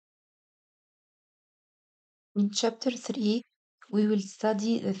In chapter 3, we will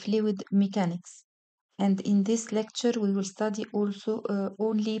study the fluid mechanics. And in this lecture, we will study also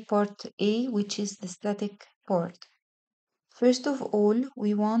only part A, which is the static part. First of all,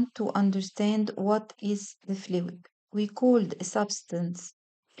 we want to understand what is the fluid. We called a substance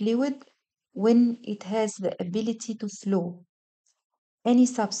fluid when it has the ability to flow. Any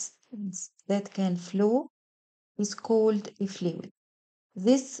substance that can flow is called a fluid.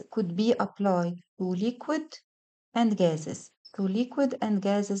 This could be applied to liquid and gases. So liquid and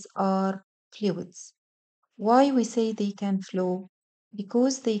gases are fluids. Why we say they can flow?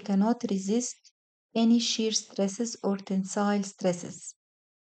 Because they cannot resist any shear stresses or tensile stresses.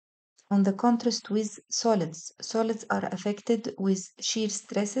 On the contrast with solids, solids are affected with shear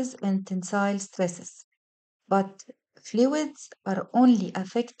stresses and tensile stresses, but fluids are only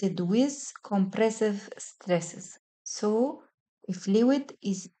affected with compressive stresses. So a fluid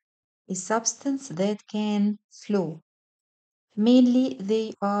is a substance that can flow. Mainly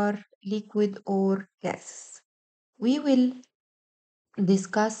they are liquid or gases. We will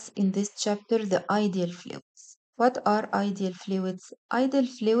discuss in this chapter the ideal fluids. What are ideal fluids? Ideal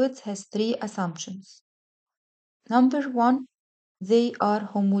fluids has three assumptions. Number one, they are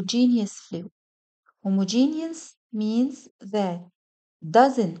homogeneous fluid. Homogeneous means that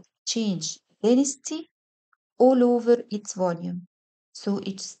doesn't change density all over its volume. So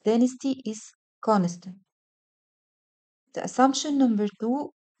its density is constant. The assumption number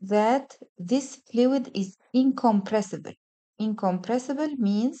two, that this fluid is incompressible. Incompressible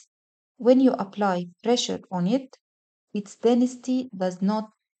means when you apply pressure on it, its density does not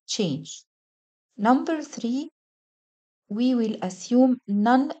change. Number three, we will assume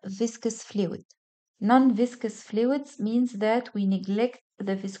non-viscous fluid. Non-viscous fluids means that we neglect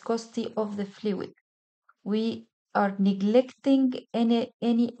the viscosity of the fluid. We are neglecting any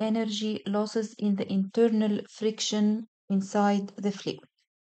energy losses in the internal friction inside the fluid.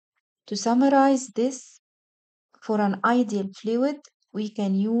 To summarize this, for an ideal fluid, we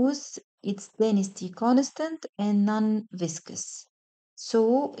can use its density constant and non-viscous.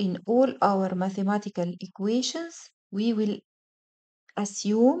 So in all our mathematical equations, we will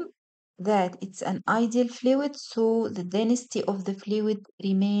assume that it's an ideal fluid, so the density of the fluid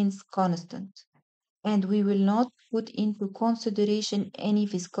remains constant. And we will not put into consideration any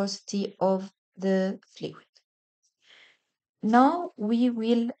viscosity of the fluid. Now we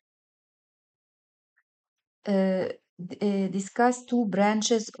will discuss two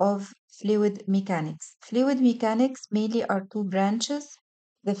branches of fluid mechanics. Fluid mechanics mainly are two branches: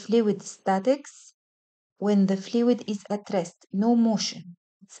 the fluid statics, when the fluid is at rest, no motion,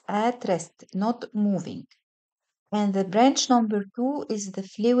 it's at rest, not moving. And the branch number two is the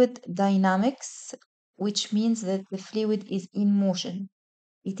fluid dynamics, which means that the fluid is in motion,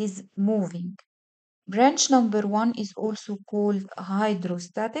 it is moving. Branch number one is also called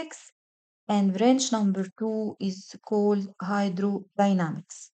hydrostatics, and branch number two is called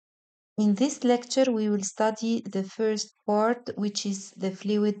hydrodynamics. In this lecture, we will study the first part, which is the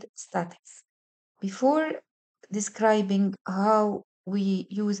fluid statics. Before describing how we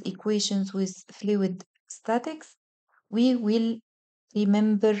use equations with fluid statics, we will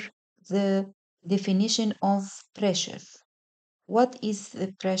remember the definition of pressure. What is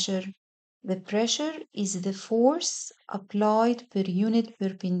the pressure? The pressure is the force applied per unit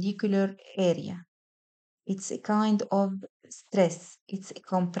perpendicular area. It's a kind of stress, it's a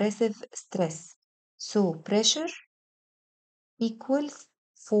compressive stress. So pressure equals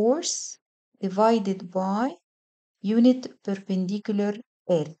force divided by unit perpendicular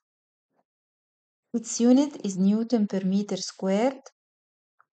area. Its unit is Newton per meter squared,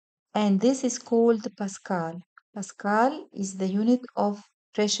 and this is called Pascal. Pascal is the unit of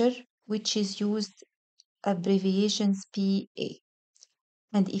pressure, which is used abbreviations PA.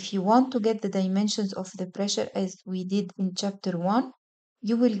 And if you want to get the dimensions of the pressure as we did in chapter 1,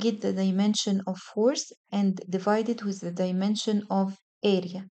 you will get the dimension of force and divide it with the dimension of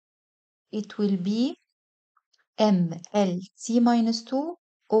area. It will be mLc minus 2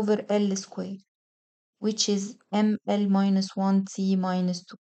 over L squared, which is mL minus 1 C minus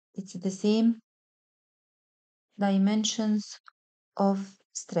 2. It's the same dimensions of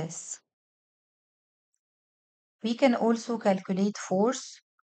stress. We can also calculate force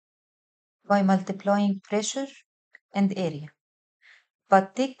by multiplying pressure and area.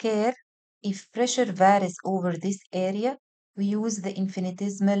 But take care, if pressure varies over this area, we use the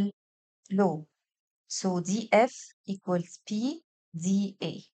infinitesimal law. So dF equals P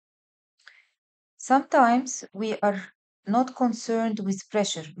dA. Sometimes we are not concerned with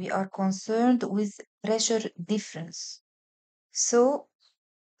pressure, we are concerned with pressure difference. So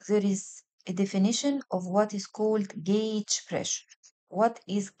there is a definition of what is called gauge pressure. What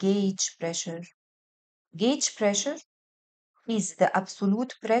is gauge pressure? Gauge pressure is the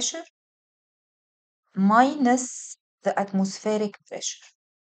absolute pressure minus the atmospheric pressure.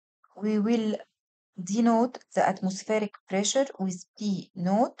 We will denote the atmospheric pressure with P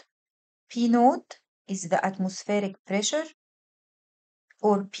naught. P naught is the atmospheric pressure,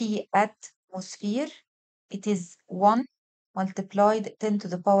 or P atmosphere. It is 1 multiplied 10 to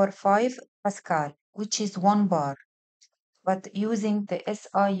the power 5 Pascal, which is 1 bar. But using the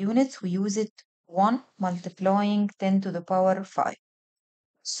SI units, we use it 1 multiplying 10 to the power 5.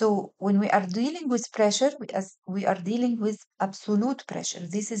 So when we are dealing with pressure, we are dealing with absolute pressure.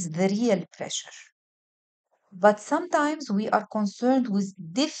 This is the real pressure. But sometimes we are concerned with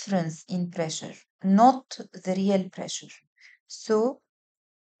difference in pressure, not the real pressure. So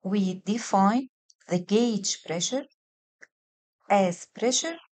we define the gauge pressure as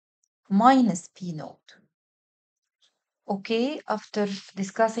pressure minus P naught. Okay, after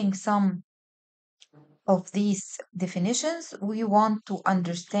discussing some of these definitions, we want to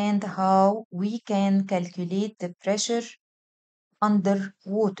understand how we can calculate the pressure under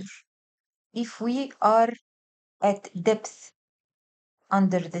water. If we are at depth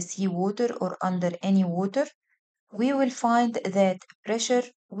under the seawater or under any water, we will find that pressure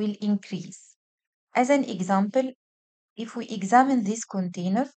will increase. As an example, if we examine this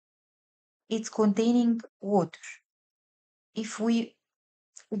container, it's containing water. If we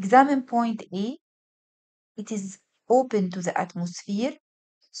examine point A, it is open to the atmosphere,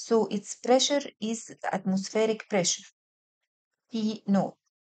 so its pressure is the atmospheric pressure, P naught.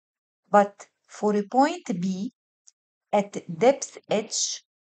 But for a point B at depth H,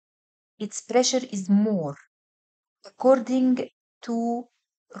 its pressure is more, according to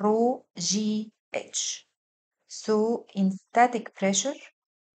rho GH. So in static pressure,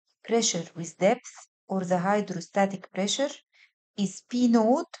 pressure with depth, or the hydrostatic pressure, is P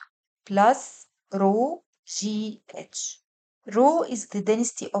naught plus rho GH. Rho is the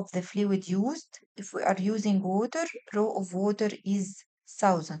density of the fluid used. If we are using water, rho of water is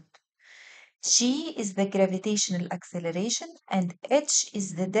 1000. G is the gravitational acceleration, and H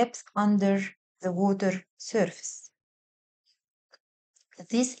is the depth under the water surface.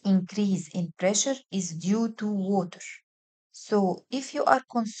 This increase in pressure is due to water. So if you are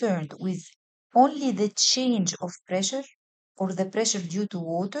concerned with only the change of pressure or the pressure due to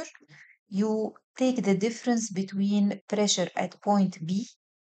water, you take the difference between pressure at point B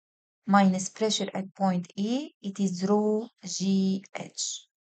minus pressure at point A. It is rho GH.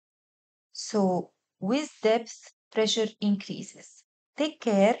 So with depth, pressure increases. Take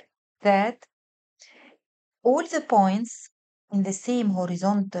care that all the points in the same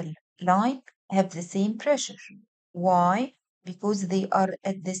horizontal line have the same pressure. Why? Because they are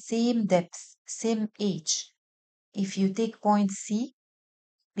at the same depth, same H. If you take point C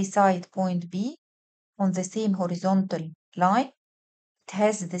beside point B on the same horizontal line, it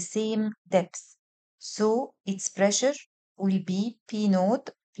has the same depth. So its pressure will be P naught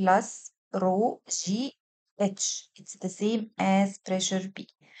plus rho GH. It's the same as pressure P.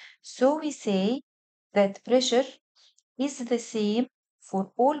 So we say that pressure is the same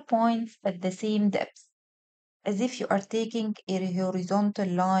for all points at the same depth, as if you are taking a horizontal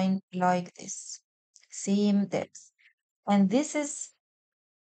line like this, same depth. And this is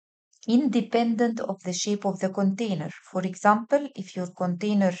independent of the shape of the container. For example, if your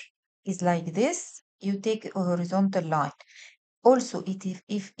container is like this, you take a horizontal line. Also,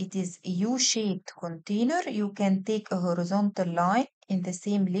 if it is a U-shaped container, you can take a horizontal line in the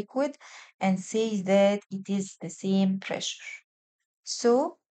same liquid and say that it is the same pressure.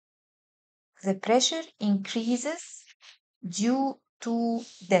 So the pressure increases due to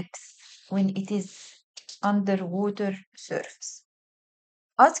depth when it is underwater surface.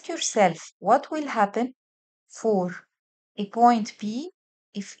 Ask yourself what will happen for a point P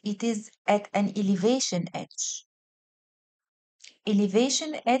if it is at an elevation edge.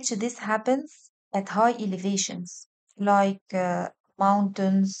 Elevation edge, this happens at high elevations like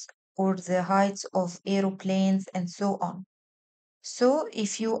mountains or the heights of aeroplanes and so on. So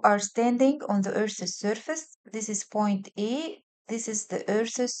if you are standing on the Earth's surface, this is point A, this is the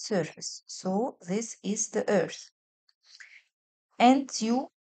Earth's surface. So this is the Earth. And you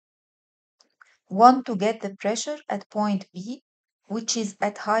want to get the pressure at point B, which is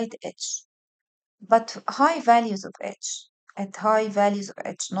at height H. But high values of H, at high values of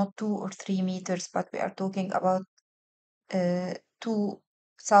H, not 2 or 3 meters, but we are talking about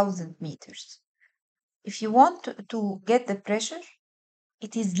 2000 meters. If you want to get the pressure,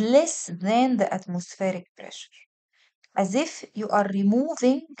 it is less than the atmospheric pressure, as if you are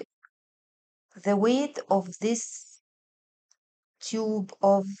removing the weight of this tube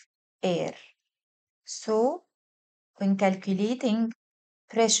of air. So when calculating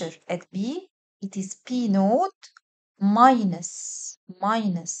pressure at B, it is P naught minus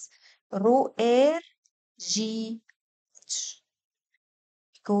rho air GH,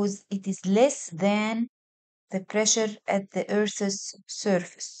 because it is less than the pressure at the Earth's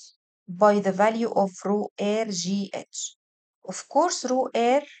surface by the value of rho air GH. Of course, rho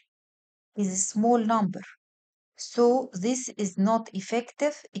air is a small number, so this is not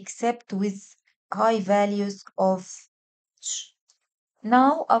effective except with high values of H.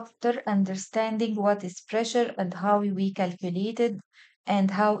 Now, after understanding what is pressure and how we calculate it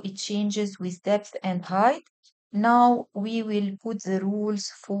and how it changes with depth and height, now we will put the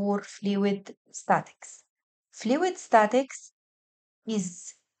rules for fluid statics. Fluid statics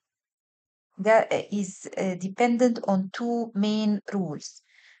is dependent on two main rules.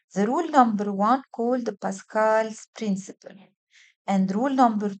 The rule number one called Pascal's principle, and rule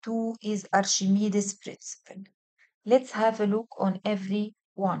number two is Archimedes' principle. Let's have a look on every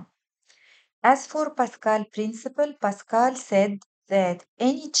one. As for Pascal principle, Pascal said that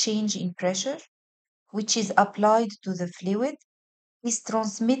any change in pressure which is applied to the fluid is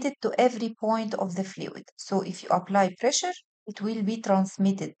transmitted to every point of the fluid. So if you apply pressure, it will be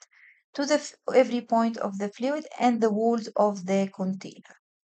transmitted to every point of the fluid and the walls of the container.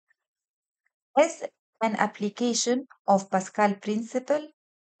 As an application of Pascal principle,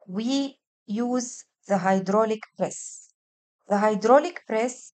 we use the hydraulic press. The hydraulic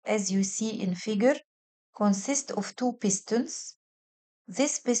press, as you see in figure, consists of two pistons.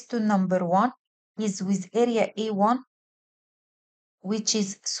 This piston number one is with area A1, which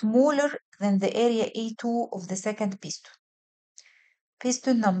is smaller than the area A2 of the second piston.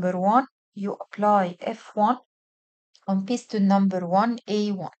 Piston number one, you apply F1 on piston number one,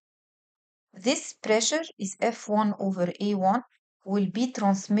 A1. This pressure is F1 over A1 will be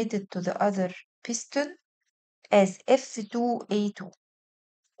transmitted to the other piston as F2 A2.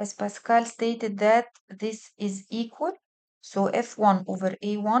 As Pascal stated that this is equal, so F1 over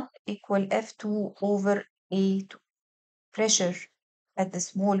A1 equal F2 over A2. Pressure at the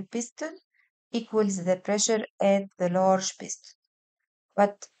small piston equals the pressure at the large piston.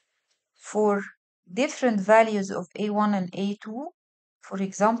 But for different values of A1 and A2, for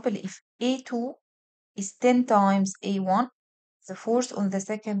example, if A2 is 10 times A1, the force on the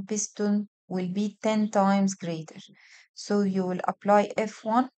second piston will be 10 times greater. So you will apply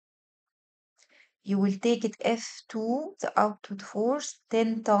F1, you will take it F2, the output force,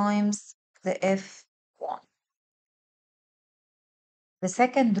 10 times the F1. The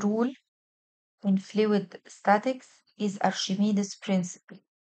second rule in fluid statics is Archimedes' principle.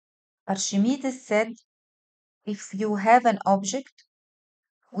 Archimedes said if you have an object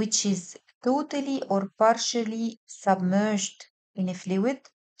which is totally or partially submerged in a fluid,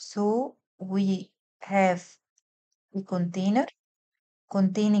 so we have a container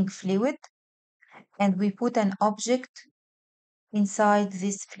containing fluid and we put an object inside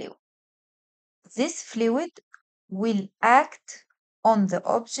this fluid. This fluid will act on the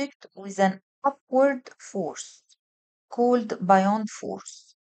object with an upward force called buoyant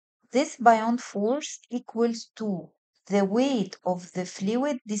force. This buoyant force equals to the weight of the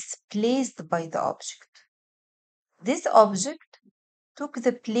fluid displaced by the object. This object took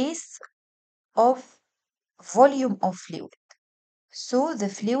the place of volume of fluid. So the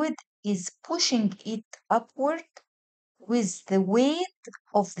fluid is pushing it upward with the weight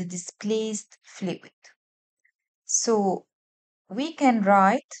of the displaced fluid. So we can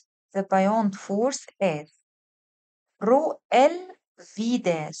write the buoyant force as rho L V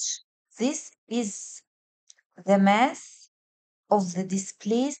dash. This is the mass of the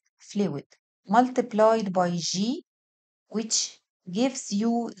displaced fluid multiplied by G, which gives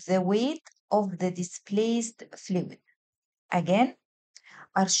you the weight of the displaced fluid. Again,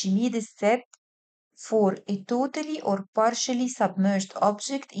 Archimedes said for a totally or partially submerged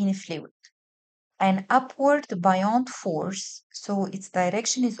object in a fluid, an upward buoyant force, so its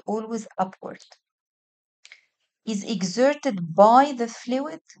direction is always upward, is exerted by the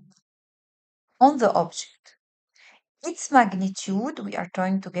fluid on the object. Its magnitude, we are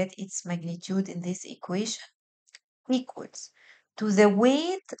trying to get its magnitude in this equation, equals to the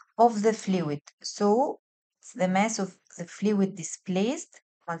weight of the fluid. So it's the mass of the fluid displaced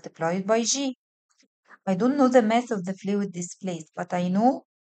multiplied by G. I don't know the mass of the fluid displaced, but I know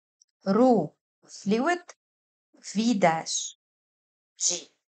rho fluid V dash G.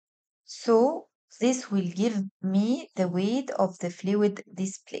 So this will give me the weight of the fluid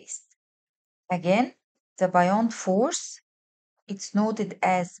displaced. Again, the buoyant force, it's noted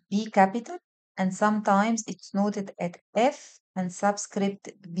as B capital, and sometimes it's noted at F and subscript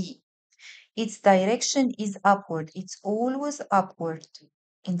B. Its direction is upward. It's always upward,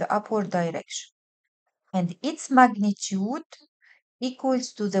 in the upward direction. And its magnitude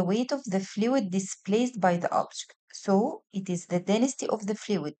equals to the weight of the fluid displaced by the object. So it is the density of the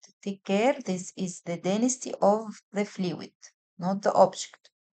fluid. Take care, this is the density of the fluid, not the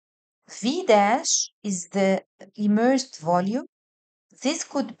object. V dash is the immersed volume. This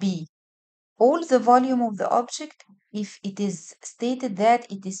could be all the volume of the object if it is stated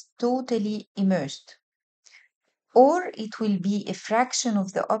that it is totally immersed, or it will be a fraction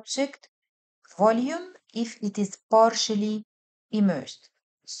of the object volume if it is partially immersed.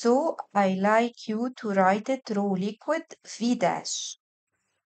 So I like you to write it raw liquid V dash.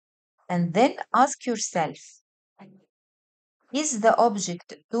 And then ask yourself, is the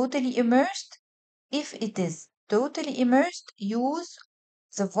object totally immersed? If it is totally immersed, use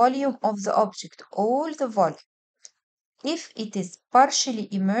the volume of the object, all the volume. If it is partially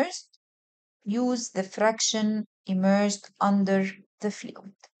immersed, use the fraction immersed under the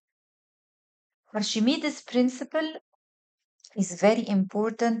fluid. Archimedes' principle is very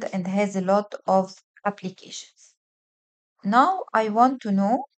important and has a lot of applications. Now I want to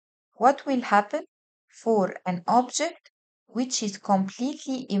know what will happen for an object which is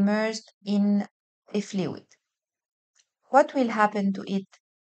completely immersed in a fluid. What will happen to it?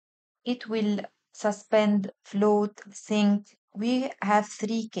 It will suspend, float, sink. We have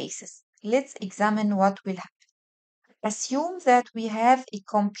three cases. Let's examine what will happen. Assume that we have a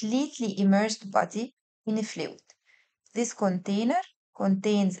completely immersed body in a fluid. This container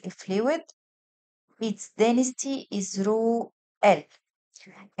contains a fluid. Its density is rho L.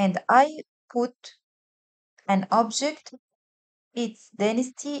 And I put an object, its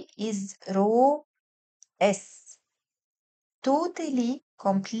density is rho S, totally,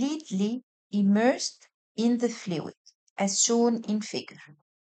 completely immersed in the fluid, as shown in figure.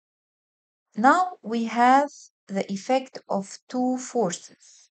 Now we have the effect of two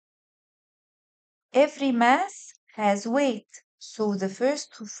forces. Every mass has weight, so the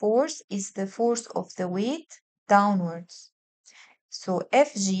first force is the force of the weight downwards. So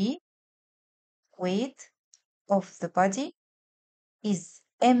Fg, weight of the body, is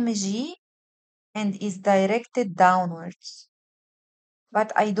mg and is directed downwards.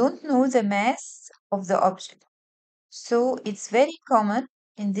 But I don't know the mass of the object. So it's very common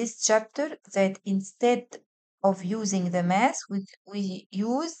in this chapter that instead of using the mass, we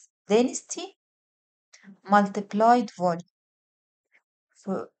use density multiplied volume.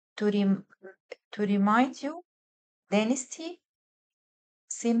 So to remind you, density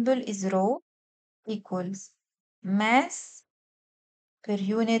symbol is rho equals mass per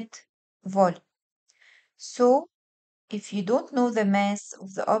unit volume. So if you don't know the mass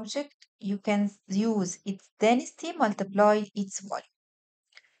of the object, you can use its density multiplied its volume.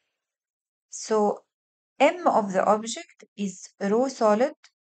 So M of the object is rho solid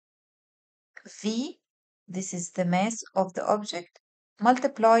V, this is the mass of the object,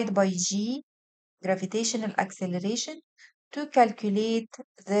 multiplied by G, gravitational acceleration, to calculate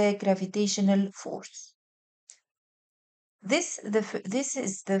the gravitational force. This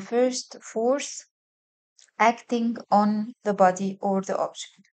is the first force acting on the body or the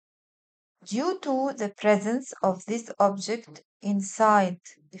object. Due to the presence of this object inside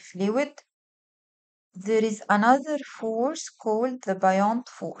the fluid, there is another force called the buoyant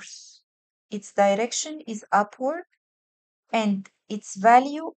force. Its direction is upward and its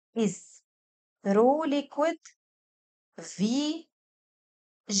value is rho liquid Vg.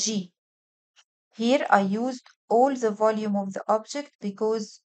 Here I used all the volume of the object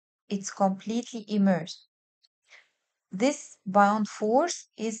because it's completely immersed. This buoyant force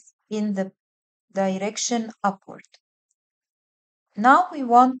is in the direction upward. Now we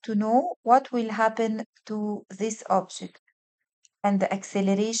want to know what will happen to this object and the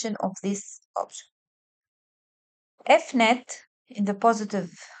acceleration of this object. F net in the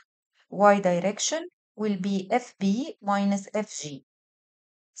positive y direction will be Fb minus Fg.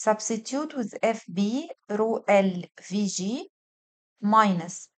 Substitute with Fb rho L Vg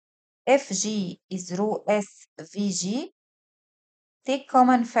minus Fg is rho S Vg. Take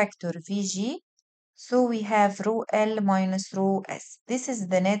common factor Vg, so we have rho L minus rho S. This is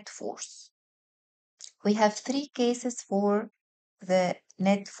the net force. We have three cases for the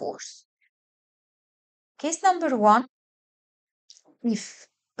net force. Case number one, if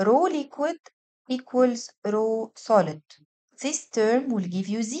rho liquid equals rho solid, this term will give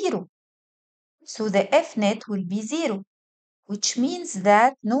you 0. So the F net will be 0, which means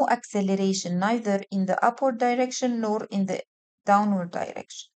that no acceleration, neither in the upward direction nor in the downward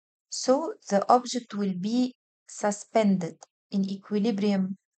direction. So the object will be suspended in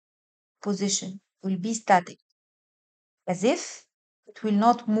equilibrium position, will be static, as if it will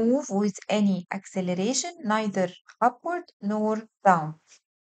not move with any acceleration, neither upward nor down.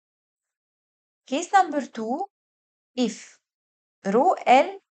 Case number two, if rho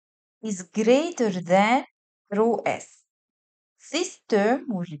L is greater than rho S, this term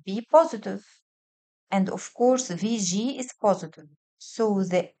will be positive. And of course, Vg is positive. So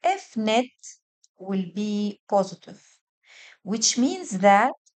the F net will be positive, which means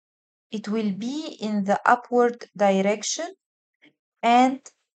that it will be in the upward direction and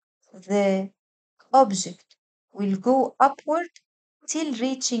the object will go upward till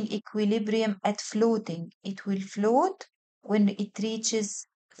reaching equilibrium at floating. It will float when it reaches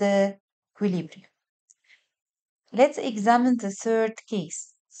the equilibrium. Let's examine the third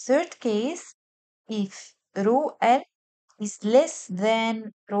case. Third case, if rho L is less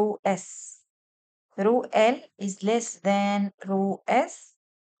than rho S. Rho L is less than rho S.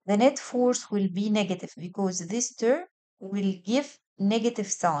 The net force will be negative because this term will give negative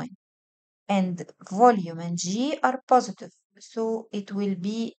sign. And volume and G are positive. So it will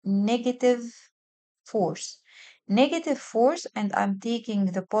be negative force. Negative force, and I'm taking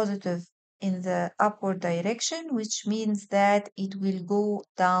the positive in the upward direction, which means that it will go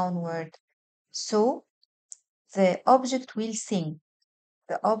downward. So the object will sink.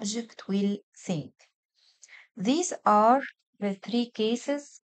 The object will sink. These are the three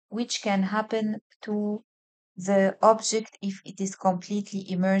cases which can happen to the object if it is completely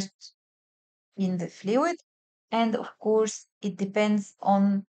immersed in the fluid. And of course, it depends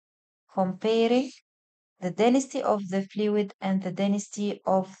on comparing the density of the fluid and the density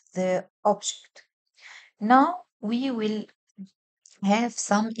of the object. Now we will have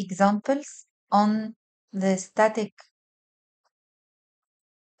some examples on the static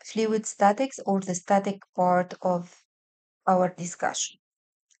fluid statics or the static part of our discussion.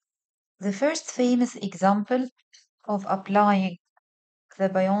 The first famous example of applying the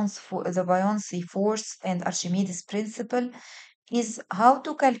buoyancy force and Archimedes principle is how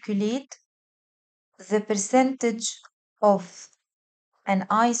to calculate the percentage of an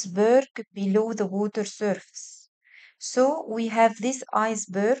iceberg below the water surface. So we have this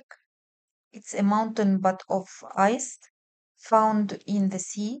iceberg. It's a mountain butt of ice found in the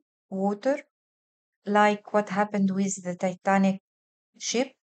sea water, like what happened with the Titanic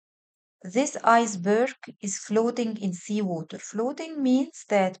ship. This iceberg is floating in seawater. Floating means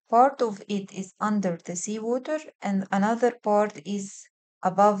that part of it is under the seawater and another part is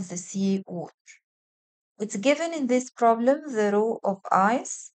above the seawater. It's given in this problem the row of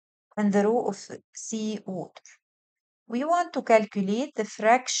ice and the row of seawater. We want to calculate the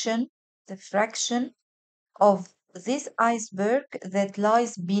fraction of this iceberg that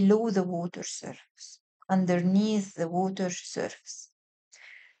lies below the water surface, underneath the water surface.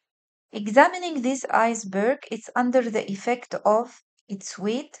 Examining this iceberg, it's under the effect of its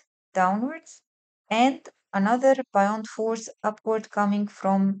weight downwards and another buoyant force upward coming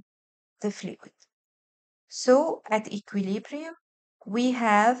from the fluid. So at equilibrium, we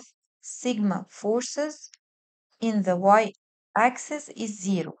have sigma forces in the y-axis is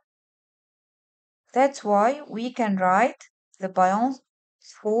 0. That's why we can write the buoyant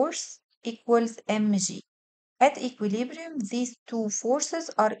force equals mg. At equilibrium, these two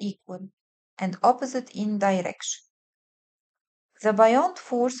forces are equal and opposite in direction. The buoyant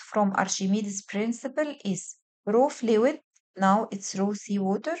force from Archimedes' principle is rho fluid, now it's rho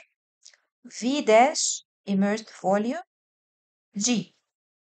seawater, V dash immersed volume, G.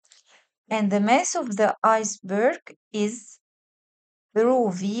 And the mass of the iceberg is rho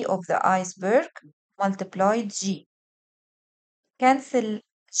V of the iceberg multiplied G. Cancel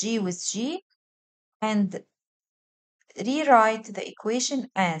G with G and rewrite the equation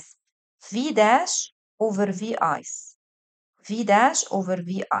as V dash over V ice. V dash over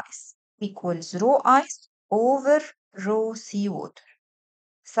V ice equals rho ice over rho seawater.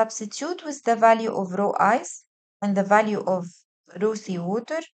 Substitute with the value of rho ice and the value of rho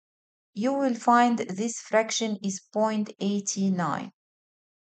seawater. You will find this fraction is 0.89,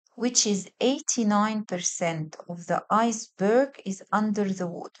 which is 89% of the iceberg is under the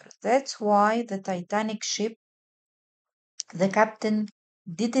water. That's why the Titanic ship, the captain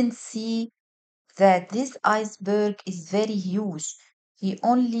didn't see that this iceberg is very huge. He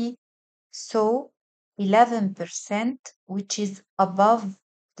only saw 11%, which is above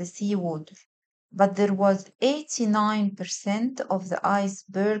the seawater. But there was 89% of the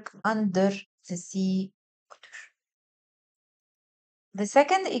iceberg under the seawater. The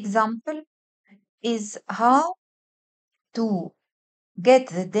second example is how to get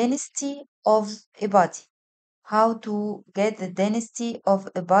the density of a body. How to get the density of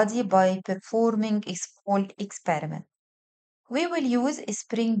a body by performing a small experiment. We will use a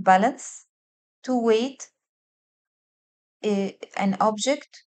spring balance to weight an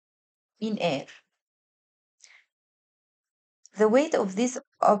object in air. The weight of this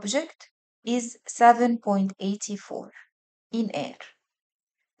object is 7.84 in air.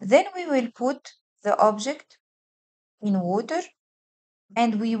 Then we will put the object in water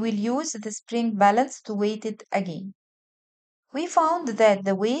and we will use the spring balance to weight it again. We found that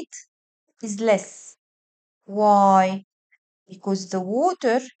the weight is less. Why? Because the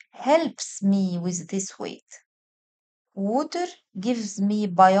water helps me with this weight. Water gives me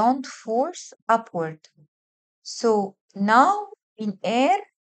buoyant force upward. So now in air,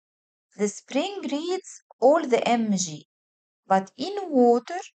 the spring reads all the mg, but in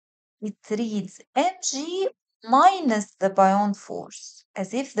water, it reads mg minus the buoyant force,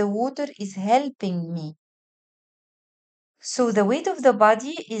 as if the water is helping me. So the weight of the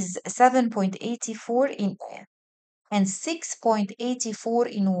body is 7.84 in air and 6.84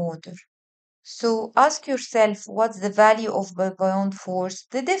 in water. So ask yourself, what's the value of the buoyant force?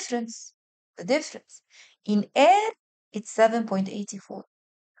 The difference. The difference. In air, it's 7.84.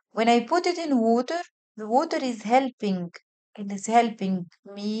 When I put it in water, the water is helping. It is helping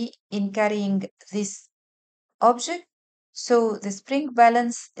me in carrying this object. So the spring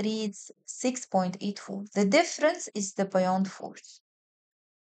balance reads 6.84. The difference is the buoyant force.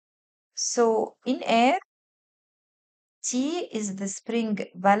 So in air, T is the spring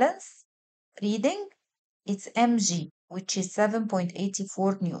balance reading. It's mg, which is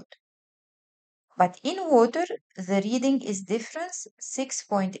 7.84 Newton. But in water, the reading is difference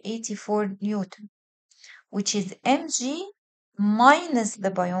 6.84 Newton, which is mg minus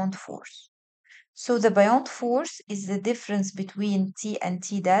the buoyant force. So the buoyant force is the difference between T and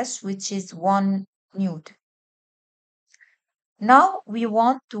T dash, which is 1 Newton. Now we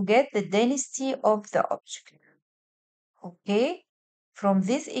want to get the density of the object. Okay, from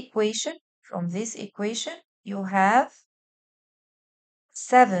this equation, you have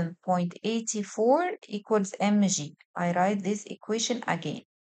 7.84 equals mg. I write this equation again.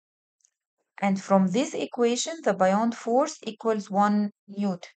 And from this equation, the buoyant force equals 1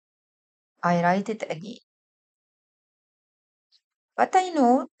 Newton. I write it again. But I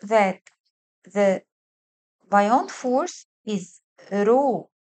know that the buoyant force is rho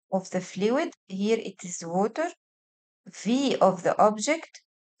of the fluid. Here it is water. V of the object,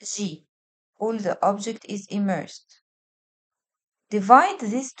 G. All the object is immersed. Divide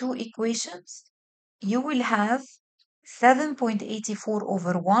these two equations. You will have 7.84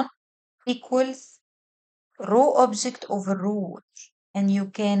 over 1 equals rho object over rho water. And you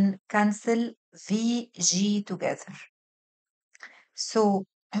can cancel VG together. So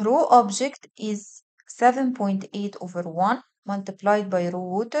rho object is 7.8 over 1 multiplied by rho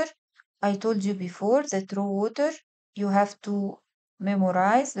water. I told you before that rho water, you have to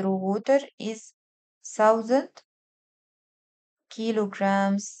memorize rho water is 1000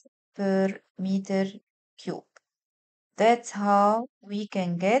 kilograms per meter cube. That's how we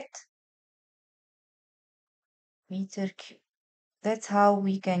can get meter cube. That's how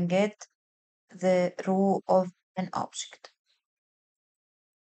we can get the rho of an object.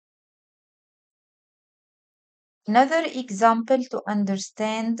 Another example to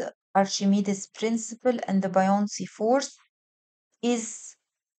understand Archimedes' principle and the buoyancy force is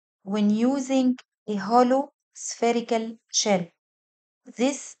when using a hollow spherical shell.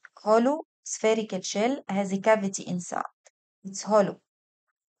 This hollow spherical shell has a cavity inside. It's hollow.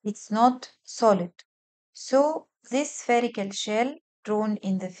 It's not solid. So this spherical shell drawn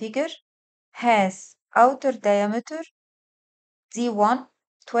in the figure has outer diameter D1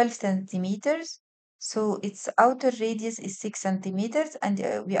 12 centimeters. So its outer radius is 6 centimeters and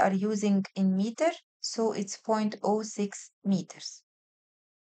we are using in meter, so it's 0.06 meters.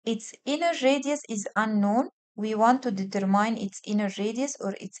 Its inner radius is unknown. We want to determine its inner radius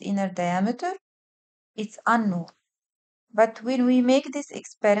or its inner diameter. It's unknown. But when we make this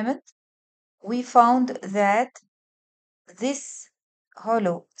experiment, we found that this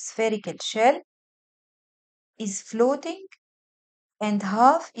hollow spherical shell is floating and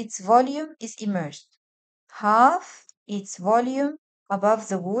half its volume is immersed. Half its volume above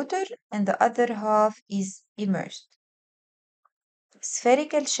the water and the other half is immersed.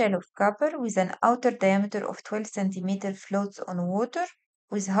 Spherical shell of copper with an outer diameter of 12 cm floats on water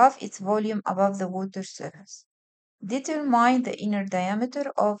with half its volume above the water surface. Determine the inner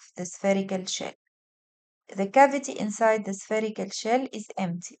diameter of the spherical shell. The cavity inside the spherical shell is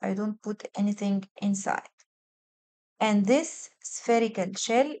empty. I don't put anything inside. And this spherical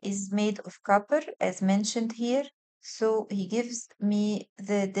shell is made of copper, as mentioned here. So he gives me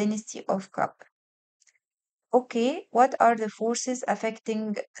the density of copper. Okay, what are the forces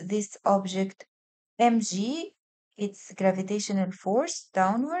affecting this object? mg, its gravitational force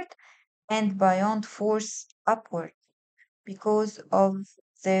downward, and buoyant force upward because of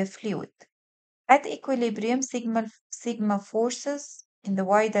the fluid. At equilibrium, sigma forces in the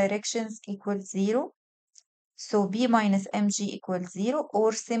y directions equals 0. So B minus mg equals 0,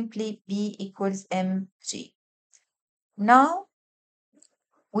 or simply B equals mg. Now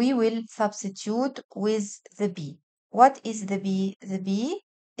we will substitute with the B. What is the B? The B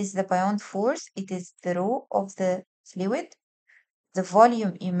is the buoyant force. It is the rho of the fluid, the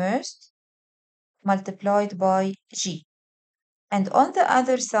volume immersed multiplied by G. And on the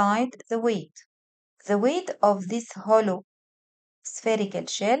other side, the weight. The weight of this hollow spherical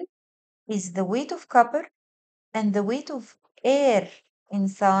shell is the weight of copper and the weight of air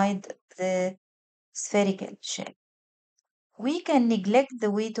inside the spherical shell. We can neglect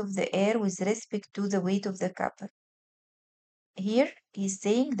the weight of the air with respect to the weight of the copper. Here he's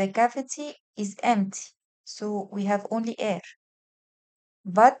saying the cavity is empty, so we have only air.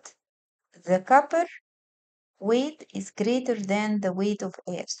 But the copper weight is greater than the weight of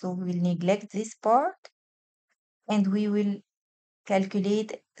air, so we will neglect this part and we will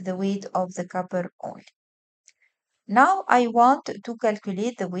calculate the weight of the copper only. Now I want to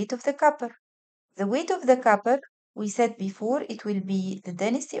calculate the weight of the copper. The weight of the copper, we said before, it will be the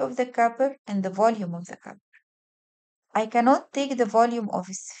density of the copper and the volume of the copper. I cannot take the volume of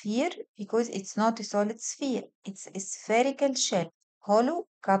a sphere because it's not a solid sphere. It's a spherical shell, hollow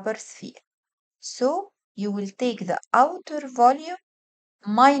copper sphere. So you will take the outer volume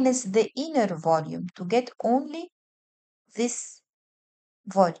minus the inner volume to get only this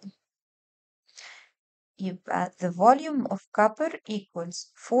volume. The volume of copper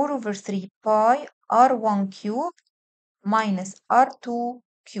equals 4 over 3 pi r1 cubed minus r2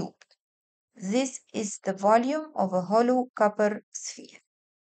 cubed. This is the volume of a hollow copper sphere.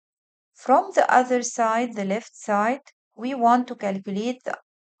 From the other side, the left side, we want to calculate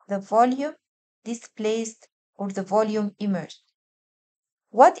the volume displaced or the volume immersed.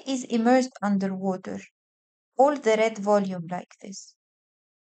 What is immersed underwater? All the red volume like this.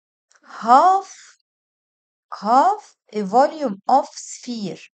 Half a volume of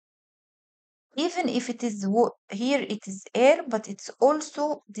sphere. Even if it is here it is air, but it's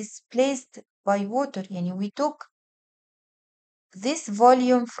also displaced by water. Yani we took this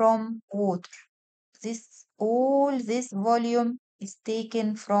volume from water. All this volume is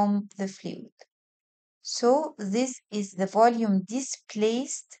taken from the fluid. So this is the volume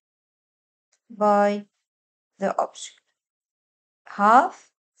displaced by the object.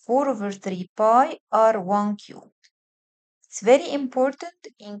 Half 4 over 3 pi r1 cubed. It's very important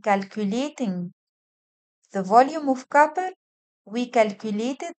in calculating the volume of copper. We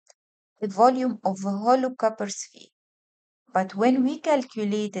calculated the volume of a hollow copper sphere. But when we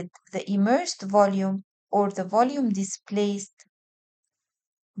calculated the immersed volume or the volume displaced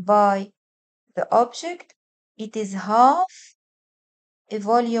by the object, it is half a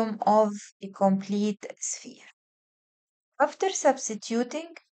volume of a complete sphere. After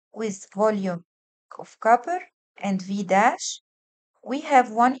substituting with volume of copper and V dash, we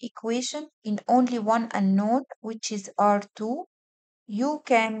have one equation in only one unknown, which is R2. You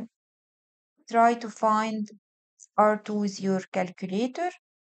can try to find R2 with your calculator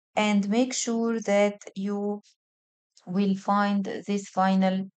and make sure that you will find this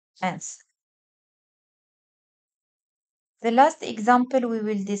final answer. The last example we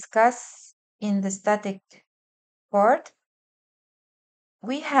will discuss in the static part,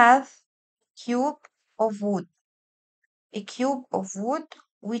 we have cube of wood. A cube of wood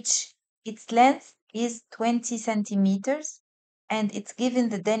which its length is 20 centimeters and it's given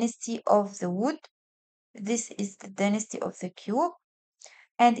the density of the wood. This is the density of the cube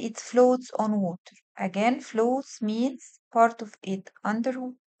and it floats on water. Again, floats means part of it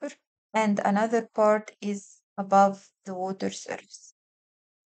underwater and another part is above the water surface.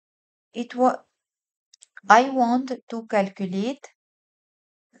 I want to calculate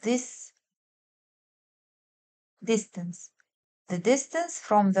this distance, the distance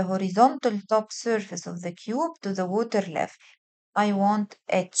from the horizontal top surface of the cube to the water level. I want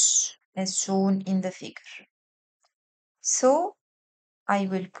h as shown in the figure. So I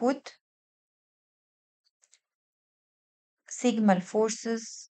will put sigma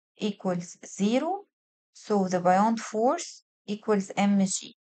forces equals 0. So the buoyant force equals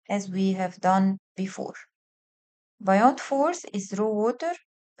mg, as we have done before. Buoyant force is rho water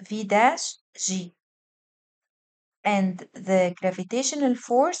V dash G. and the gravitational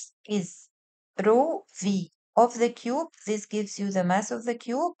force is rho v of the cube. This gives you the mass of the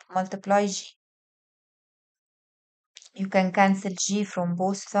cube multiply g. You can cancel g from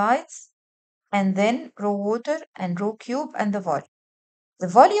both sides, and then rho water and rho cube and the volume. The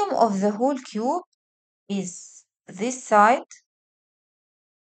volume of the whole cube is this side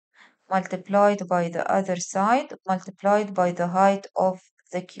multiplied by the other side multiplied by the height of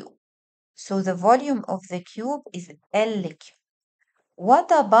the cube. So the volume of the cube is L cube.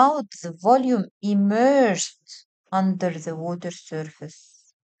 What about the volume immersed under the water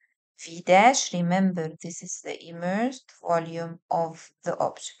surface? V dash, remember this is the immersed volume of the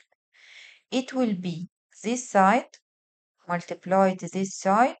object. It will be this side multiplied this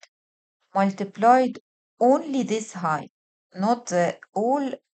side multiplied only this height, not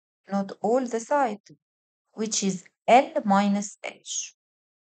all the side, which is L minus H.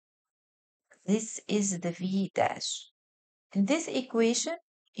 This is the V dash. In this equation,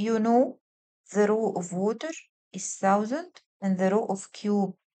 you know the rho of water is 1000 and the rho of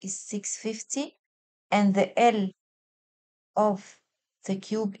cube is 650 and the L of the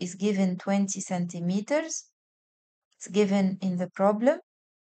cube is given 20 centimeters. It's given in the problem.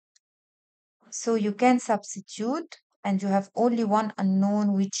 So you can substitute and you have only one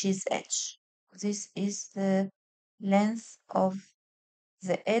unknown, which is H. This is the length of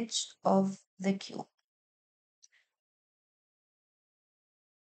the edge of the cube.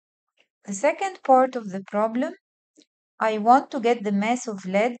 The second part of the problem, I want to get the mass of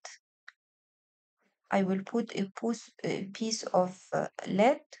lead. I will put a piece of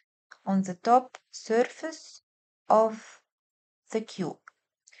lead on the top surface of the cube.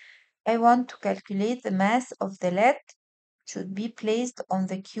 I want to calculate the mass of the lead should be placed on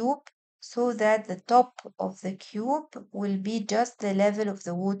the cube so that the top of the cube will be just the level of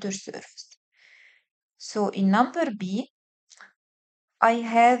the water surface. So in number B, I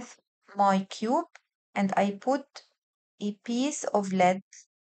have my cube and I put a piece of lead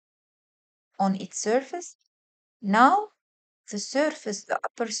on its surface. Now the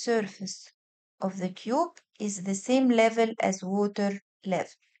upper surface of the cube is the same level as water level.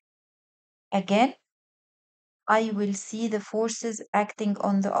 Again, I will see the forces acting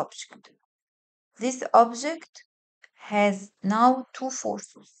on the object. This object has now two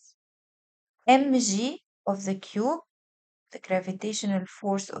forces. mg of the cube, the gravitational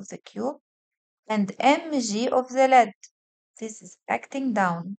force of the cube, and mg of the lead. This is acting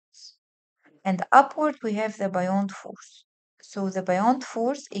downwards. And upward we have the Beyond force. So the Beyond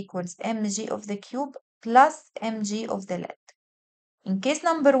force equals mg of the cube plus mg of the lead. In case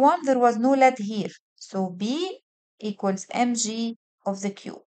number 1, there was no lead here. So B equals mg of the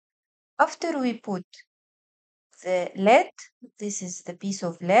cube. After we put the lead, this is the piece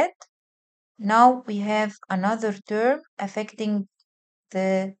of lead. Now we have another term affecting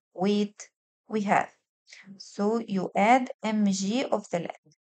the weight we have. So you add mg of the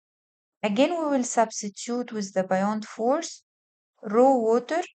lead. Again, we will substitute with the Beyond force rho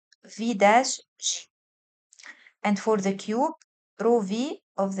water V dash G. And for the cube, rho V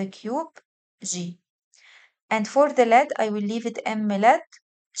of the cube G. And for the lead, I will leave it M lead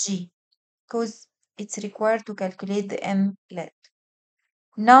G because it's required to calculate the M lead.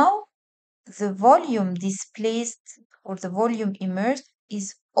 Now, the volume displaced or the volume immersed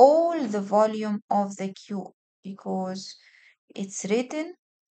is all the volume of the cube because it's written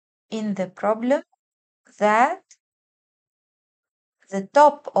in the problem that the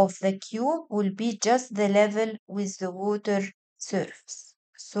top of the cube will be just the level with the water surface.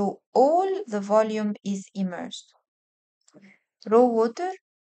 So all the volume is immersed. Rho water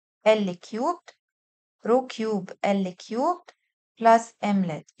L cubed, rho cube L cubed plus M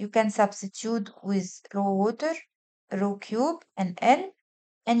lead. You can substitute with rho water, rho cube and L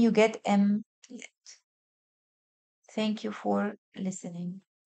and you get M lead. Thank you for listening.